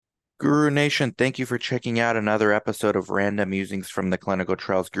Guru Nation, thank you for checking out another episode of Random Musings from the Clinical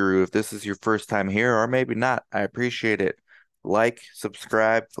Trials Guru. If this is your first time here, or maybe not, I appreciate it. Like,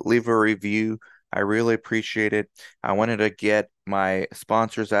 subscribe, leave a review. I really appreciate it. I wanted to get my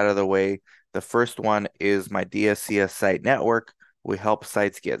sponsors out of the way. The first one is my DSCS site network. We help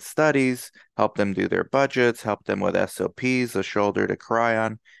sites get studies, help them do their budgets, help them with SOPs, a shoulder to cry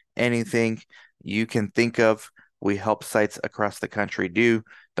on, anything you can think of. We help sites across the country do.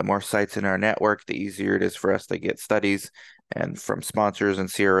 The more sites in our network, the easier it is for us to get studies and from sponsors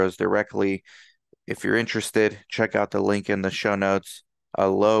and CROs directly. If you're interested, check out the link in the show notes. A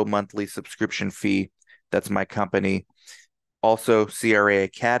low monthly subscription fee. That's my company. Also, CRA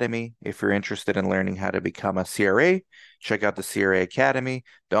Academy. If you're interested in learning how to become a CRA, check out the CRA Academy,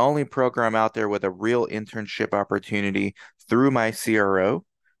 the only program out there with a real internship opportunity through my CRO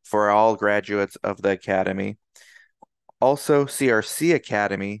for all graduates of the academy. Also, CRC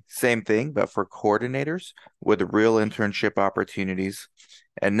Academy, same thing, but for coordinators with real internship opportunities.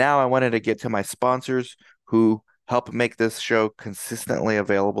 And now I wanted to get to my sponsors who help make this show consistently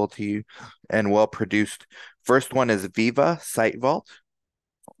available to you and well produced. First one is Viva Site Vault.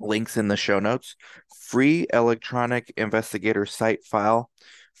 Links in the show notes. Free electronic investigator site file,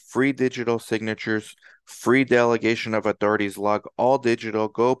 free digital signatures, free delegation of authorities log, all digital,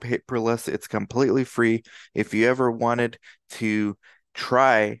 go paperless. It's completely free. If you ever wanted to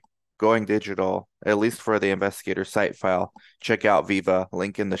try going digital, at least for the investigator site file, check out Viva,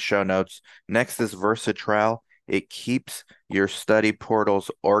 link in the show notes. Next is VersaTrial. It keeps your study portals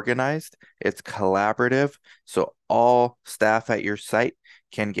organized. It's collaborative, so all staff at your site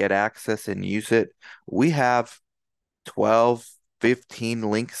can get access and use it. We have 12, 15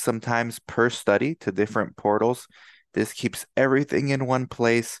 links sometimes per study to different portals. This keeps everything in one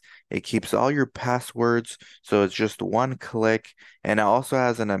place. It keeps all your passwords, so it's just one click. And it also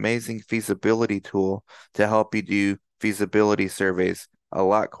has an amazing feasibility tool to help you do feasibility surveys a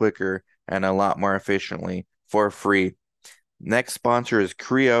lot quicker and a lot more efficiently for free. Next sponsor is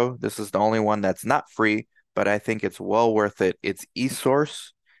Creo. This is the only one that's not free, but I think it's well worth it. It's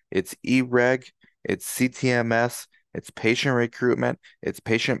eSource, it's eReg, it's CTMS, it's patient recruitment, it's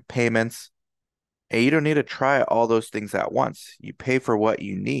patient payments. And you don't need to try all those things at once. You pay for what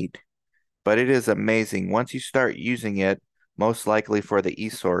you need. But it is amazing. Once you start using it, most likely for the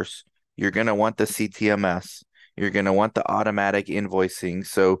eSource, you're going to want the CTMS. You're going to want the automatic invoicing.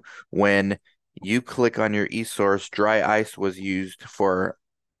 So when you click on your eSource, dry ice was used for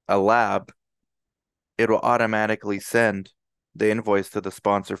a lab, it will automatically send the invoice to the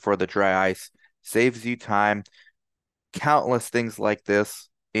sponsor for the dry ice. Saves you time. Countless things like this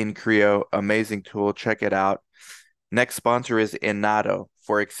in Creo. Amazing tool. Check it out. Next sponsor is Inato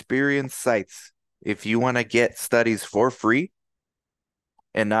for experienced sites. If you want to get studies for free,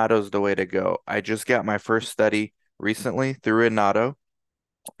 Inato's the way to go. I just got my first study recently through Inato.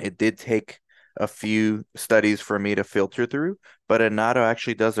 It did take a few studies for me to filter through, but Inato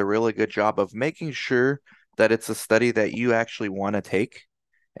actually does a really good job of making sure that it's a study that you actually want to take.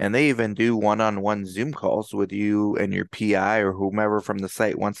 And they even do one-on-one Zoom calls with you and your PI or whomever from the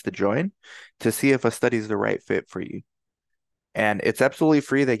site wants to join to see if a study is the right fit for you. And it's absolutely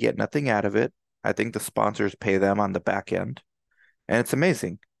free. They get nothing out of it. I think the sponsors pay them on the back end. And it's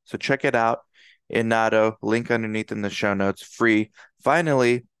amazing. So check it out. Inato, link underneath in the show notes, free.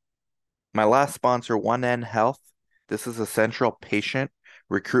 Finally, my last sponsor, 1N Health. This is a central patient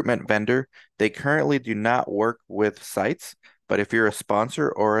recruitment vendor. They currently do not work with sites, but if you're a sponsor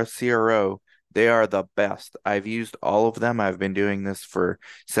or a CRO, they are the best. I've used all of them. I've been doing this for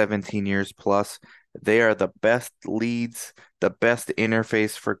 17 years plus. They are the best leads, the best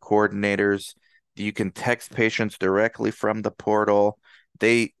interface for coordinators. You can text patients directly from the portal.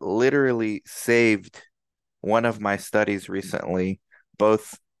 They literally saved one of my studies recently,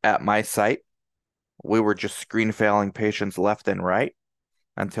 both at my site. We were just screen failing patients left and right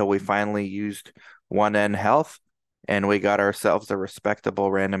until we finally used 1N Health and we got ourselves a respectable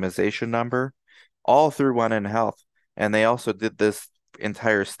randomization number all through 1N Health. And they also did this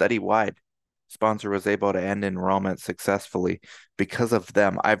entire study wide. Sponsor was able to end enrollment successfully because of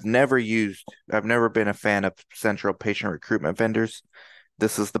them. I've never been a fan of central patient recruitment vendors.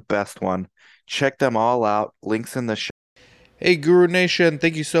 This is the best one. Check them all out. Links in the show. Hey, Guru Nation,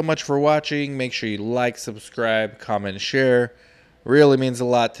 thank you so much for watching. Make sure you like, subscribe, comment, share. Really means a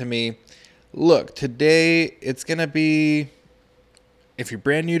lot to me. Look, today it's going to be, if you're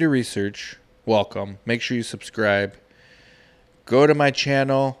brand new to research, welcome. Make sure you subscribe. Go to my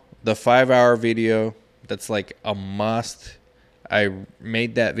channel, the 5-hour video. That's like a must. I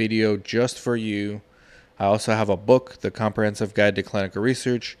made that video just for you. I also have a book, The Comprehensive Guide to Clinical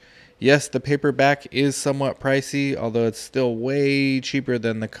Research. Yes, the paperback is somewhat pricey, although it's still way cheaper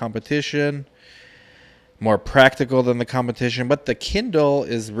than the competition, more practical than the competition, but the Kindle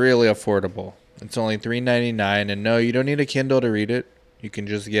is really affordable. It's only $3.99, and no, you don't need a Kindle to read it. You can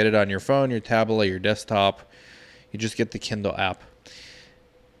just get it on your phone, your tablet, your desktop. You just get the Kindle app.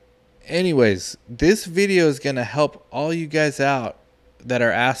 Anyways, this video is going to help all you guys out that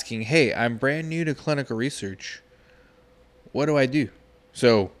are asking, hey, I'm brand new to clinical research. What do I do?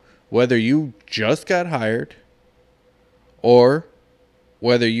 So, whether you just got hired or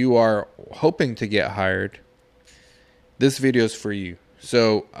whether you are hoping to get hired, this video is for you.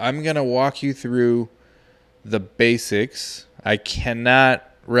 So, I'm going to walk you through the basics. I cannot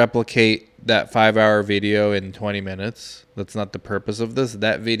replicate that 5-hour video in 20 minutes. That's not the purpose of this.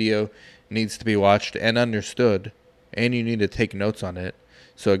 That video needs to be watched and understood, and you need to take notes on it.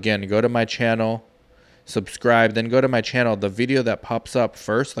 So again, go to my channel, subscribe, then go to my channel. The video that pops up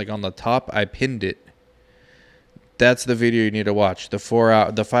first, like on the top, I pinned it. That's the video you need to watch. The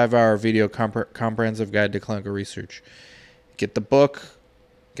 5-hour video comprehensive guide to clinical research. Get the book,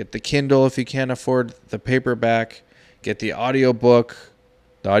 get the Kindle if you can't afford the paperback, get the audiobook.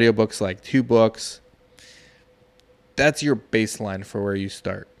 The audiobook's like 2 books. That's your baseline for where you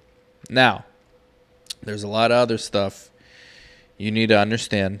start. Now, there's a lot of other stuff you need to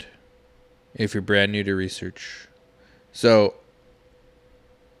understand if you're brand new to research. So,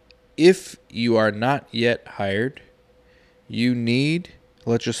 if you are not yet hired,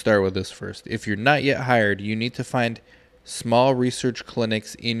 let's just start with this first. If you're not yet hired, you need to find small research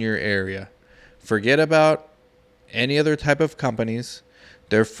clinics in your area. Forget about any other type of companies.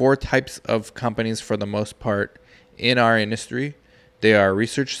 There are 4 types of companies for the most part in our industry. They are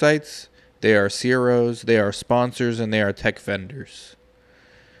research sites, they are CROs, they are sponsors, and they are tech vendors.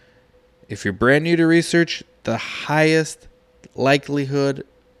 If you're brand new to research, the highest likelihood,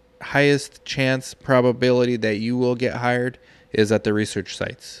 highest chance probability that you will get hired is at the research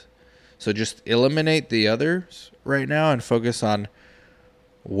sites. So just eliminate the others right now and focus on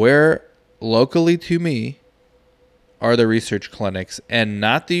where locally to me are the research clinics and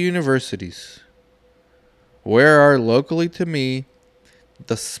not the universities. Where are locally to me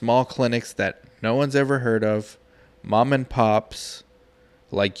the small clinics that no one's ever heard of, mom and pops,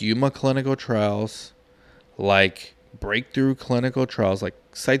 like Yuma Clinical Trials, like Breakthrough Clinical Trials, like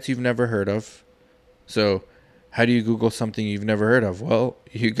sites you've never heard of. So how do you Google something you've never heard of? Well,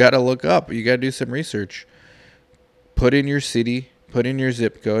 you got to look up. You got to do some research. Put in your city, put in your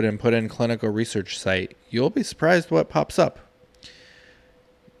zip code, and put in clinical research site. You'll be surprised what pops up.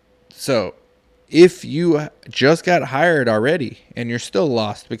 So if you just got hired already and you're still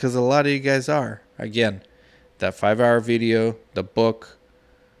lost, because a lot of you guys are, again, that 5-hour video, the book,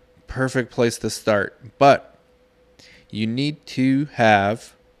 perfect place to start. But you need to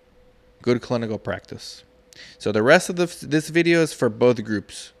have good clinical practice. So the rest of this video is for both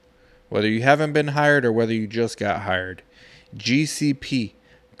groups, whether you haven't been hired or whether you just got hired. GCP,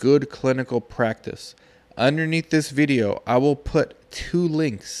 good clinical practice. Underneath this video, I will put 2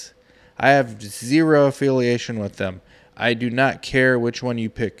 links. I have 0 affiliation with them. I do not care which one you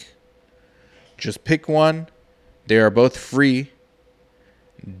pick. Just pick one. They are both free.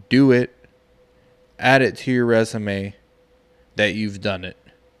 Do it. Add it to your resume that you've done it.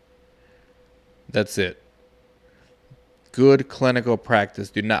 That's it. Good clinical practice.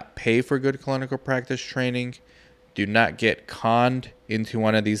 Do not pay for good clinical practice training. Do not get conned into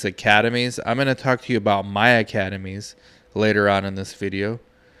one of these academies. I'm going to talk to you about my academies later on in this video.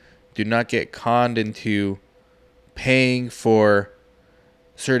 Do not get conned into paying for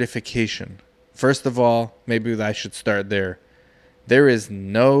certification. First of all, maybe I should start there. There is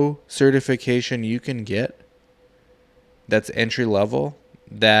no certification you can get that's entry level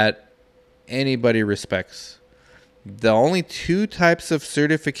that anybody respects. The only 2 types of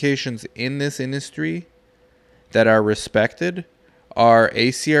certifications in this industry that are respected are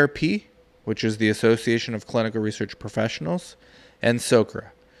ACRP, which is the Association of Clinical Research Professionals, and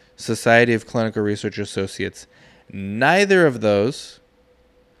SOCRA, Society of Clinical Research Associates. Neither of those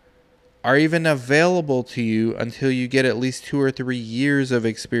are even available to you until you get at least 2 or 3 years of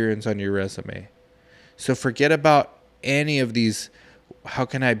experience on your resume. So forget about any of these. How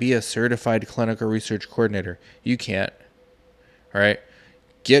can I be a certified clinical research coordinator? You can't. All right.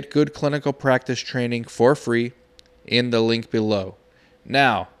 Get good clinical practice training for free in the link below.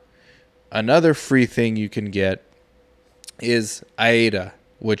 Now, another free thing you can get is IATA,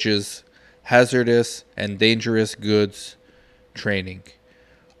 which is hazardous and dangerous goods training.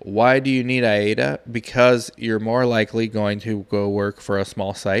 Why do you need IATA? Because you're more likely going to go work for a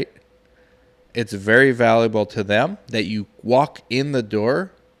small site. It's very valuable to them that you walk in the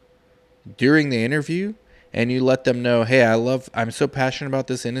door during the interview, and you let them know, hey, I'm so passionate about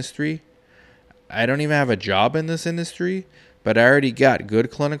this industry. I don't even have a job in this industry, but I already got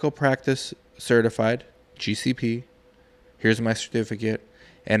good clinical practice certified, GCP. Here's my certificate.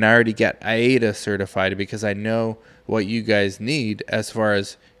 And I already got IATA certified because I know what you guys need as far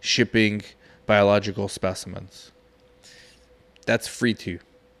as shipping biological specimens. That's free too.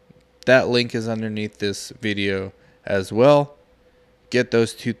 That link is underneath this video as well. Get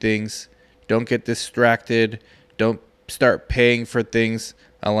those two things. Don't get distracted. Don't start paying for things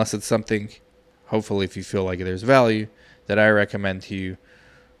unless it's something, hopefully, if you feel like there's value, that I recommend to you.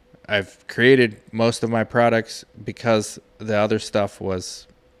 I've created most of my products because the other stuff was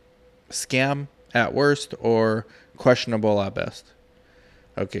scam at worst or questionable at best.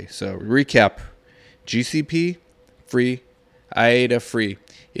 Okay, so recap. GCP, free. IATA, free.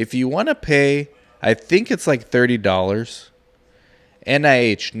 If you want to pay, I think it's like $30.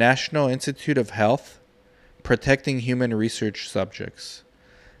 NIH, National Institute of Health, protecting human research subjects.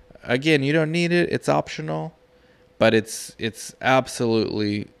 Again, you don't need it. It's optional, but it's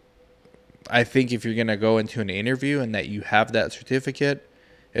absolutely, I think if you're going to go into an interview and that you have that certificate,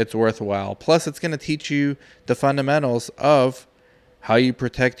 it's worthwhile. Plus, it's going to teach you the fundamentals of how you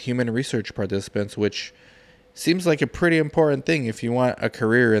protect human research participants, which seems like a pretty important thing if you want a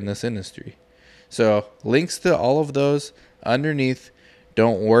career in this industry. So, links to all of those underneath.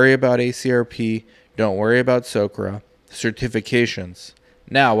 Don't worry about ACRP. Don't worry about SOCRA. Certifications.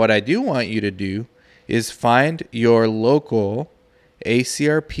 Now, what I do want you to do is find your local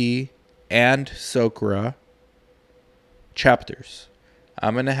ACRP and SOCRA chapters.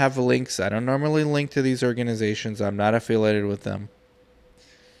 I'm going to have links. I don't normally link to these organizations. I'm not affiliated with them.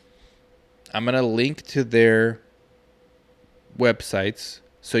 I'm going to link to their websites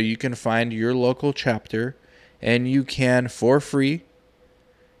so you can find your local chapter, and you can, for free,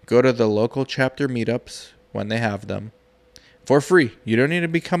 go to the local chapter meetups when they have them. For free. You don't need to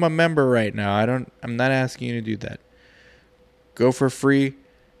become a member right now. I'm not asking you to do that. Go for free,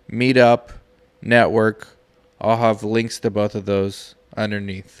 meet up, network. I'll have links to both of those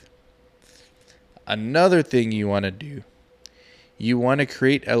underneath. Another thing you want to do, you want to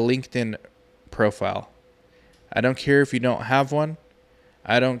create a LinkedIn profile. I don't care if you don't have one.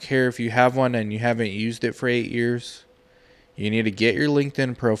 I don't care if you have one and you haven't used it for 8 years. You need to get your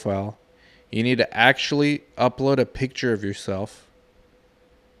LinkedIn profile. You need to actually upload a picture of yourself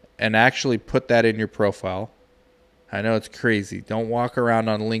and actually put that in your profile. I know it's crazy. Don't walk around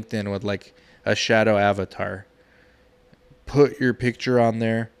on LinkedIn with like a shadow avatar. Put your picture on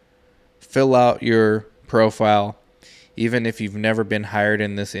there. Fill out your profile. Even if you've never been hired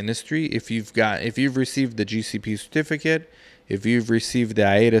in this industry, if you've received the GCP certificate, if you've received the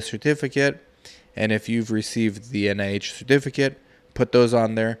IATA certificate, and if you've received the NIH certificate, put those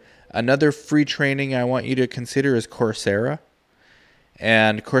on there. Another free training I want you to consider is Coursera.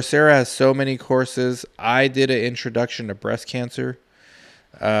 And Coursera has so many courses. I did an introduction to breast cancer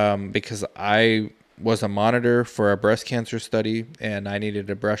because I was a monitor for a breast cancer study and I needed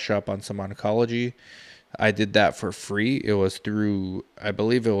to brush up on some oncology. I did that for free. It was through, I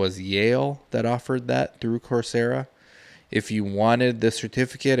believe it was Yale that offered that through Coursera. If you wanted the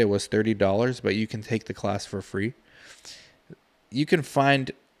certificate, it was $30, but you can take the class for free. You can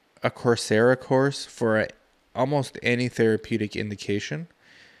find a Coursera course for almost any therapeutic indication.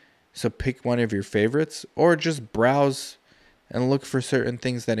 So pick one of your favorites or just browse and look for certain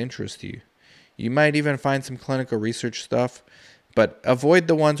things that interest you. You might even find some clinical research stuff, but avoid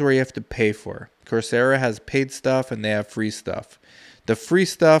the ones where you have to pay for. Coursera has paid stuff and they have free stuff. The free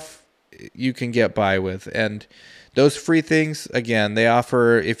stuff you can get by with. And those free things, again, they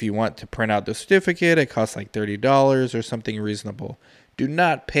offer, if you want to print out the certificate, it costs like $30 or something reasonable. Do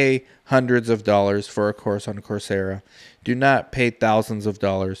not pay hundreds of dollars for a course on Coursera. Do not pay thousands of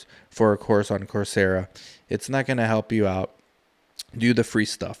dollars for a course on Coursera. It's not going to help you out. Do the free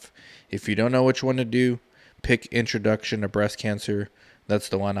stuff. If you don't know which one to do, pick Introduction to Breast Cancer. That's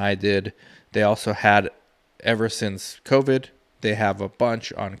the one I did. They also had, ever since COVID, they have a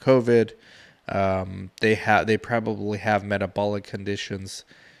bunch on COVID. They probably have metabolic conditions.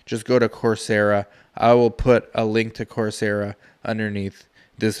 Just go to Coursera. I will put a link to Coursera underneath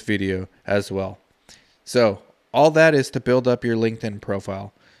this video as well. So all that is to build up your LinkedIn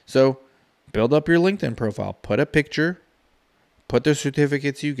profile. So build up your LinkedIn profile. Put a picture. Put the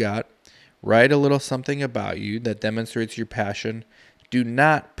certificates you got. Write a little something about you that demonstrates your passion. Do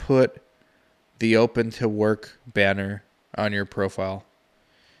not put the open to work banner on your profile.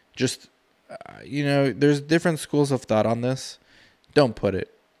 Just, there's different schools of thought on this. Don't put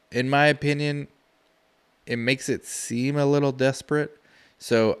it. In my opinion, it makes it seem a little desperate.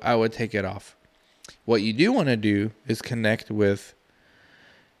 So I would take it off. What you do want to do is connect with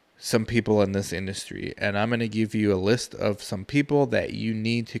some people in this industry. And I'm going to give you a list of some people that you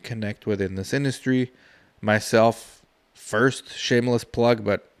need to connect with in this industry. Myself first, shameless plug,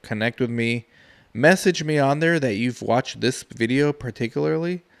 but connect with me. Message me on there that you've watched this video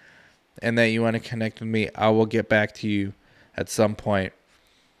particularly and that you want to connect with me. I will get back to you at some point.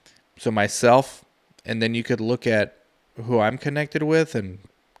 So myself, and then you could look at who I'm connected with and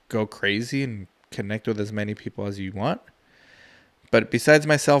go crazy and connect with as many people as you want. But besides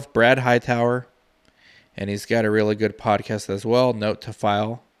myself, Brad Hightower, and he's got a really good podcast as well, Note to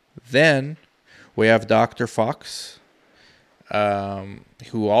File. Then we have Dr. Fox,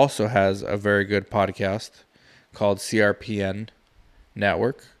 who also has a very good podcast called CRPN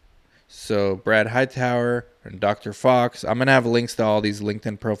Network. So Brad Hightower and Dr. Fox. I'm going to have links to all these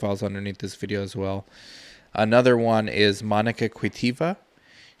LinkedIn profiles underneath this video as well. Another one is Monica Quitiva.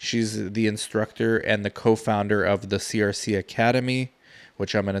 She's the instructor and the co-founder of the CRC Academy,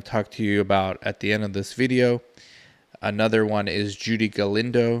 which I'm going to talk to you about at the end of this video. Another one is Judy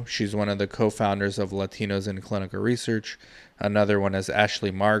Galindo. She's one of the co-founders of Latinos in Clinical Research. Another one is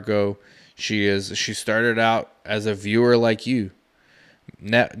Ashley Margot. She started out as a viewer like you.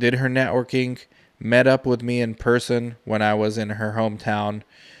 Did her networking, met up with me in person when I was in her hometown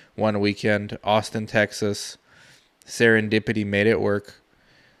one weekend, Austin, Texas. Serendipity made it work.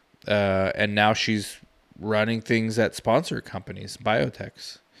 And now she's running things at sponsor companies,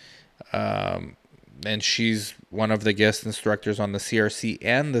 biotechs. And she's one of the guest instructors on the CRC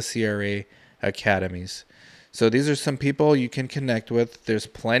and the CRA academies. So these are some people you can connect with. There's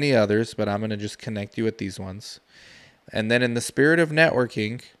plenty others, but I'm going to just connect you with these ones. And then in the spirit of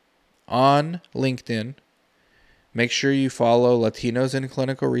networking on LinkedIn, make sure you follow Latinos in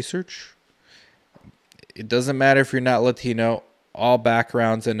Clinical Research. It doesn't matter if you're not Latino. All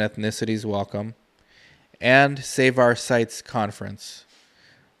backgrounds and ethnicities welcome. And Save Our Sites Conference.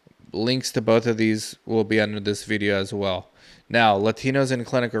 Links to both of these will be under this video as well. Now, Latinos in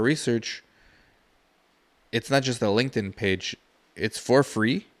Clinical Research, it's not just a LinkedIn page. It's for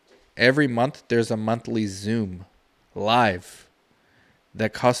free. Every month, there's a monthly Zoom live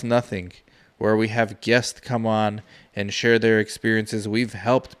that costs nothing, where we have guests come on and share their experiences. We've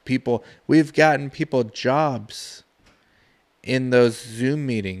helped people. We've gotten people jobs in those Zoom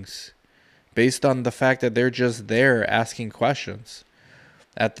meetings based on the fact that they're just there asking questions.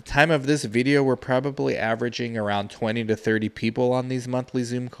 At the time of this video, we're probably averaging around 20 to 30 people on these monthly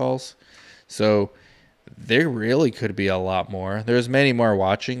Zoom calls. So there really could be a lot more. There's many more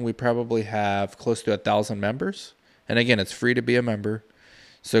watching. We probably have close to 1,000 members. And again, it's free to be a member.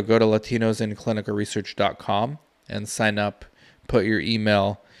 So go to latinosinclinicalresearch.com and sign up. Put your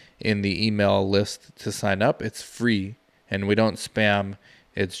email in the email list to sign up. It's free. And we don't spam.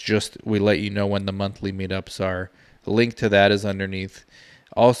 It's just we let you know when the monthly meetups are. The link to that is underneath.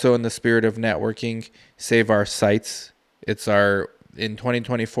 Also, in the spirit of networking, Save Our Sites. In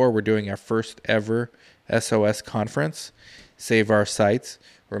 2024, we're doing our first ever SOS conference, Save Our Sites.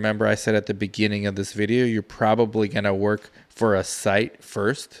 Remember, I said at the beginning of this video, you're probably going to work for a site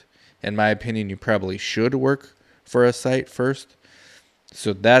first. In my opinion, you probably should work for a site first.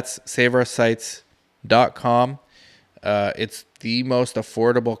 So that's saveoursites.com. It's the most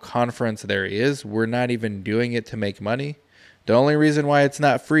affordable conference there is. We're not even doing it to make money. The only reason why it's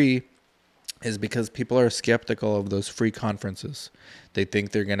not free is because people are skeptical of those free conferences. They think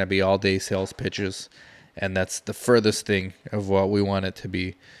they're going to be all-day sales pitches, and that's the furthest thing of what we want it to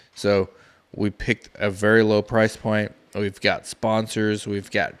be. So we picked a very low price point. We've got sponsors. We've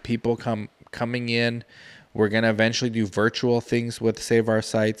got people coming in. We're going to eventually do virtual things with Save Our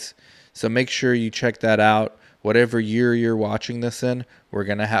Sites. So make sure you check that out. Whatever year you're watching this in, we're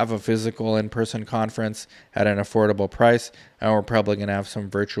going to have a physical in-person conference at an affordable price, and we're probably going to have some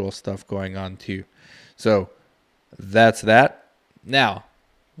virtual stuff going on too. So that's that. Now,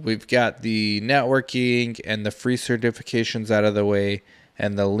 we've got the networking and the free certifications out of the way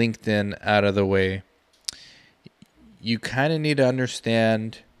and the LinkedIn out of the way. You kind of need to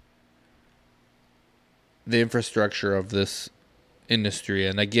understand the infrastructure of this industry.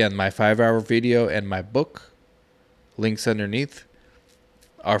 And again, my 5-hour video and my book, links underneath,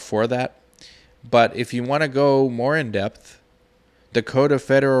 are for that. But if you want to go more in depth, the Code of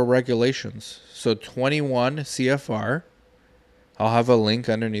Federal Regulations, so 21 CFR, I'll have a link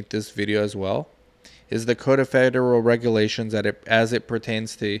underneath this video as well, is the Code of Federal Regulations as it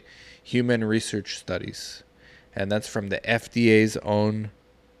pertains to human research studies. And that's from the FDA's own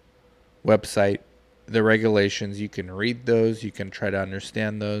website. The regulations, you can read those, you can try to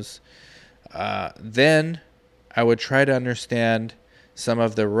understand those. Then I would try to understand some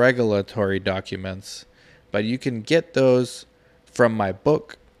of the regulatory documents, but you can get those from my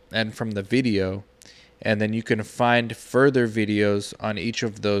book and from the video, and then you can find further videos on each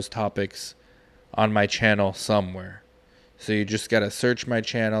of those topics on my channel somewhere. So you just got to search my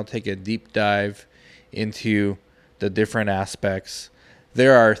channel, take a deep dive into the different aspects.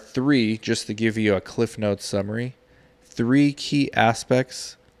 There are three, just to give you a Cliff Notes summary, three key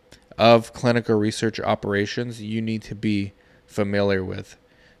aspects of clinical research operations you need to be familiar with.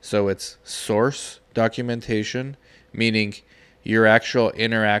 So it's source documentation, meaning your actual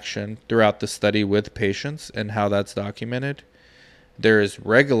interaction throughout the study with patients and how that's documented. There is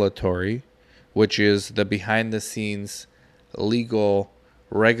regulatory, which is the behind the scenes legal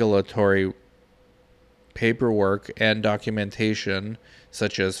regulatory paperwork and documentation,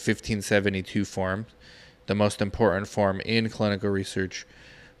 such as 1572 form, the most important form in clinical research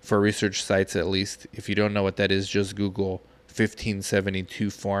for research sites, at least. If you don't know what that is, just Google 1572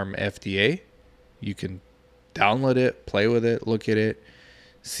 form FDA. You can download it, play with it, look at it,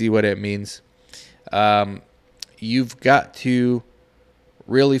 see what it means. You've got to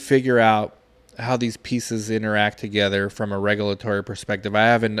really figure out how these pieces interact together from a regulatory perspective. I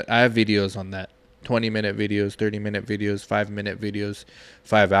have videos on that. 20-minute videos, 30-minute videos, 5-minute videos,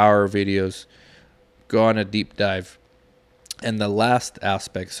 5-hour videos. Go on a deep dive. And the last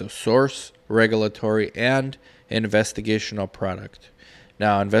aspect, so source, regulatory, and investigational product.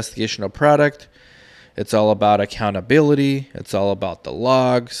 Now, investigational product, it's all about accountability. It's all about the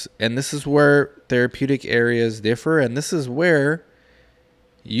logs. And this is where therapeutic areas differ. And this is where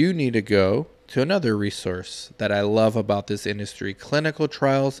you need to go to another resource that I love about this industry,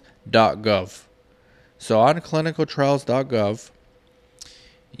 clinicaltrials.gov. So on clinicaltrials.gov,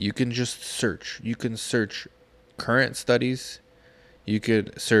 you can just search. You can search current studies. You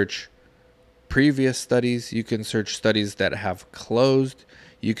could search previous studies. You can search studies that have closed.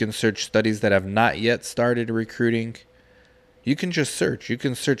 You can search studies that have not yet started recruiting. You can just search. You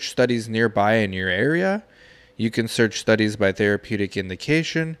can search studies nearby in your area. You can search studies by therapeutic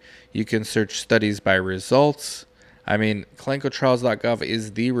indication. You can search studies by results. I mean, clinicaltrials.gov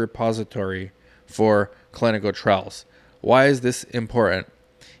is the repository for clinical trials. Why is this important?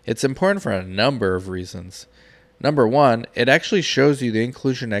 It's important for a number of reasons. Number one, it actually shows you the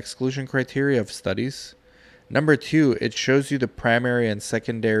inclusion-exclusion criteria of studies. Number two, it shows you the primary and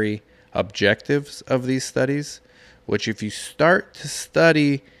secondary objectives of these studies, which if you start to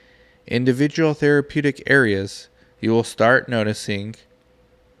study individual therapeutic areas, you will start noticing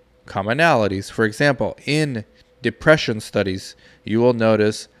commonalities. For example, in depression studies, you will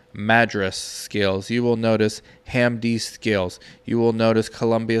notice MADRS scales. You will notice HAM-D scales. You will notice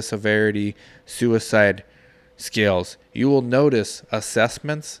Columbia Severity Suicide scales. You will notice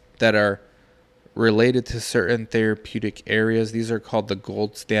assessments that are related to certain therapeutic areas. These are called the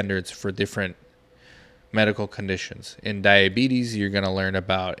gold standards for different medical conditions. In diabetes, you're going to learn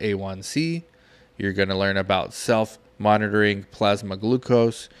about A1C. You're going to learn about self-monitoring plasma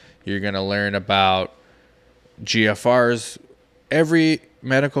glucose. You're going to learn about GFRs. Every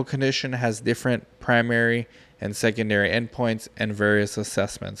medical condition has different primary and secondary endpoints and various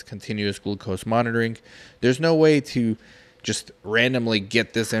assessments, continuous glucose monitoring. There's no way to just randomly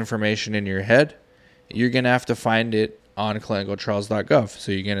get this information in your head. You're going to have to find it on clinicaltrials.gov.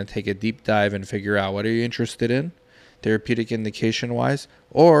 So you're going to take a deep dive and figure out what are you interested in, therapeutic indication wise,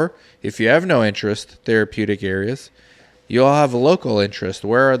 or if you have no interest, therapeutic areas, you'll have local interest.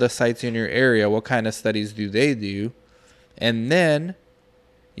 Where are the sites in your area? What kind of studies do they do? And then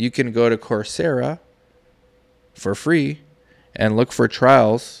you can go to Coursera for free and look for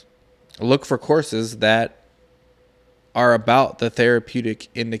trials, look for courses that are about the therapeutic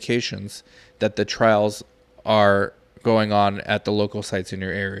indications that the trials are going on at the local sites in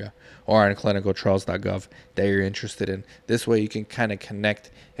your area or on clinicaltrials.gov that you're interested in. This way you can kind of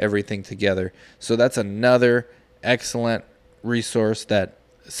connect everything together. So that's another excellent resource that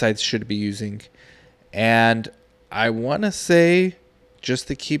sites should be using. And I want to say, just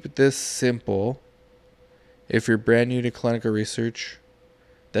to keep this simple, if you're brand new to clinical research,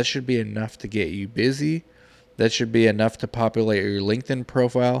 that should be enough to get you busy. That should be enough to populate your LinkedIn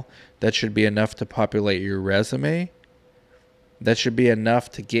profile. That should be enough to populate your resume. That should be enough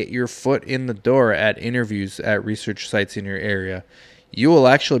to get your foot in the door at interviews at research sites in your area. You will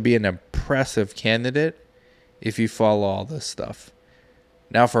actually be an impressive candidate if you follow all this stuff.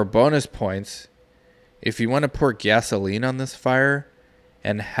 Now for bonus points, if you want to pour gasoline on this fire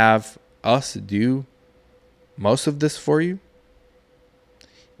and have us do most of this for you,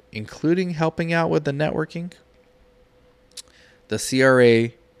 including helping out with the networking, the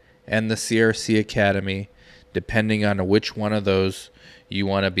CRA and the CRC Academy depending on which one of those you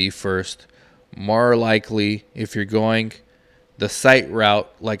want to be first. More likely, if you're going the site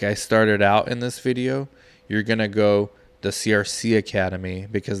route, like I started out in this video, you're going to go the CRC Academy,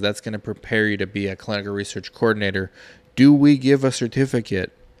 because that's going to prepare you to be a clinical research coordinator. Do we give a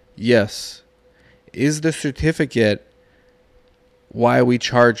certificate? Yes. Is the certificate why we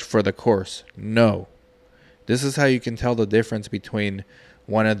charge for the course? No. This is how you can tell the difference between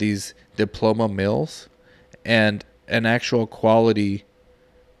one of these diploma mills and an actual quality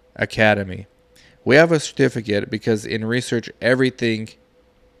academy. We have a certificate because in research, everything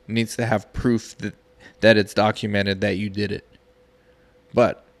needs to have proof that it's documented that you did it.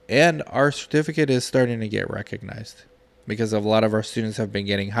 And our certificate is starting to get recognized because a lot of our students have been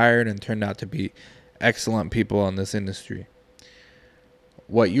getting hired and turned out to be excellent people in this industry.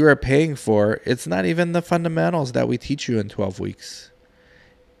 What you are paying for, it's not even the fundamentals that we teach you in 12 weeks.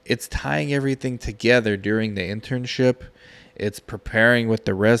 It's tying everything together during the internship. It's preparing with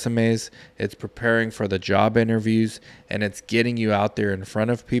the resumes. It's preparing for the job interviews. And it's getting you out there in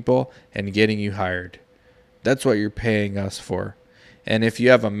front of people and getting you hired. That's what you're paying us for. And if you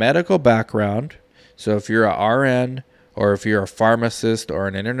have a medical background, so if you're a RN or if you're a pharmacist or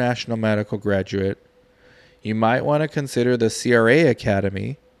an international medical graduate, you might want to consider the CRA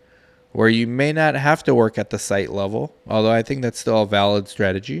Academy, where you may not have to work at the site level, although I think that's still a valid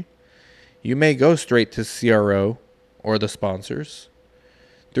strategy. You may go straight to CRO or the sponsors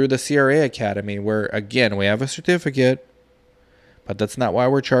through the CRA Academy, where, again, we have a certificate, but that's not why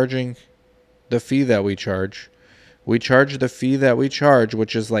we're charging the fee that we charge. We charge the fee that we charge,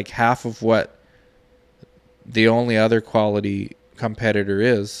 which is like half of what the only other quality competitor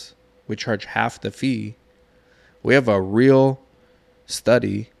is. We charge half the fee. We have a real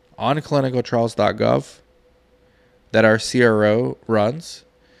study on clinicaltrials.gov that our CRO runs,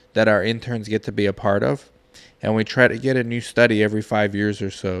 that our interns get to be a part of, and we try to get a new study every 5 years or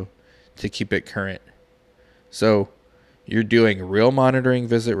so to keep it current. So you're doing real monitoring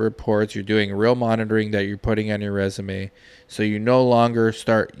visit reports, you're doing real monitoring that you're putting on your resume, so you no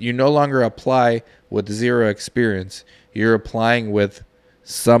longer apply with zero experience. You're applying with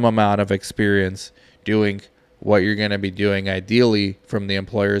some amount of experience doing what you're going to be doing, ideally from the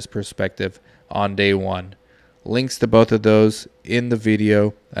employer's perspective, on day one. Links to both of those in the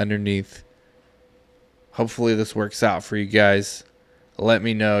video underneath. Hopefully this works out for you guys. Let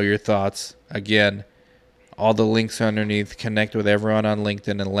me know your thoughts. Again, all the links underneath. Connect with everyone on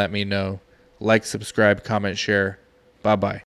LinkedIn and let me know. Like, subscribe, comment, share. Bye-bye.